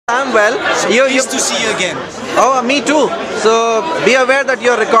I'm well. So pleased to see you again. Oh, me too. So be aware that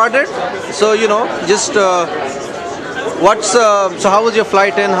you're recorded. So just so how was your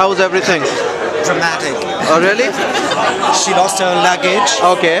flight in? How was everything? Dramatic. Oh, really? She lost her luggage.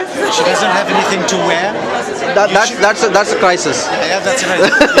 Okay. She doesn't have anything to wear. That's a crisis. Yeah, that's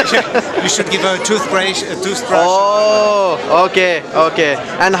right. You should give her a toothbrush. Oh, okay.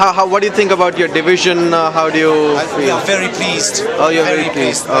 And what do you think about your division? How do you feel? We are very pleased. Oh, you're very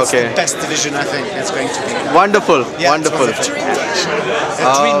pleased. That's okay. the best division I think it's going to be. Wonderful. Yeah, Wonderful. It's a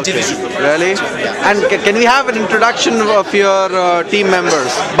dream division. Really? Yeah. And can we have an introduction of your team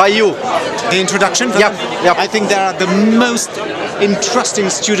members by you? The introduction? Yep. I think they are the most interesting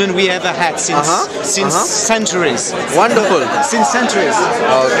student we ever had since centuries. Wonderful. Since centuries.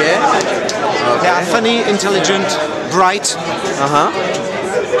 Okay. They are funny, intelligent, bright.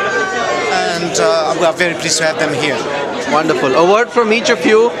 And we are very pleased to have them here. Wonderful. A word from each of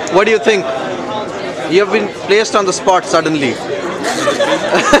you. What do you think? You have been placed on the spot suddenly.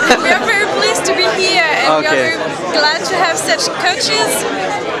 We are very pleased to be here, and we are very glad to have such coaches.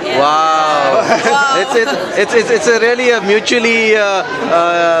 Yeah. Wow. It's a really a mutually.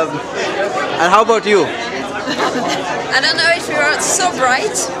 And how about you? I don't know if we are so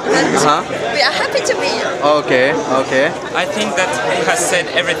bright, but we are happy to be here. Okay. I think that he has said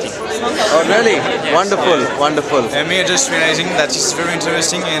everything. Oh, really? Yes. Wonderful. And me just realizing that it's very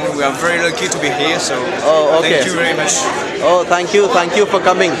interesting and we are very lucky to be here, so thank you very much. Oh, thank you for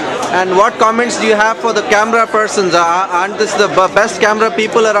coming. And what comments do you have for the camera persons? Aren't this the best camera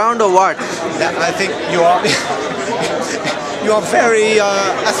people around or what? I think you are... You are very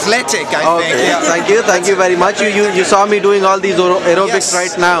athletic, I think. Yeah. Thank you very much. You saw me doing all these aerobics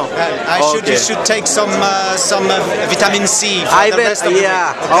right now. You should take some vitamin C. I will.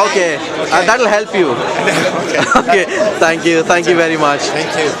 Yeah. Okay. That'll help you. Okay. Thank you very much.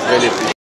 Thank you. Really appreciate it.